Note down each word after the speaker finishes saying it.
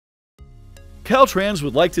Caltrans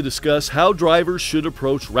would like to discuss how drivers should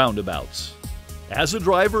approach roundabouts. As a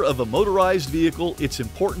driver of a motorized vehicle, it's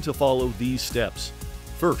important to follow these steps.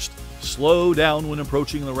 First, slow down when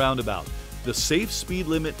approaching the roundabout. The safe speed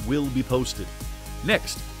limit will be posted.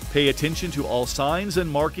 Next, pay attention to all signs and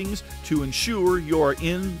markings to ensure you are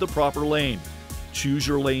in the proper lane. Choose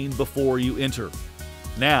your lane before you enter.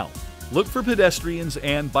 Now, look for pedestrians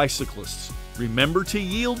and bicyclists. Remember to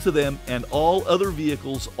yield to them and all other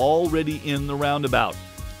vehicles already in the roundabout.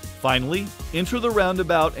 Finally, enter the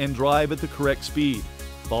roundabout and drive at the correct speed.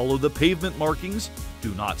 Follow the pavement markings,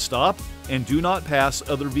 do not stop, and do not pass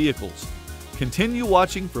other vehicles. Continue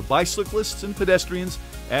watching for bicyclists and pedestrians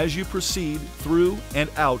as you proceed through and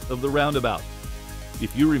out of the roundabout.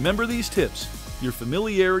 If you remember these tips, your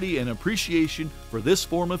familiarity and appreciation for this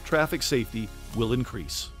form of traffic safety will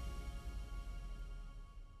increase.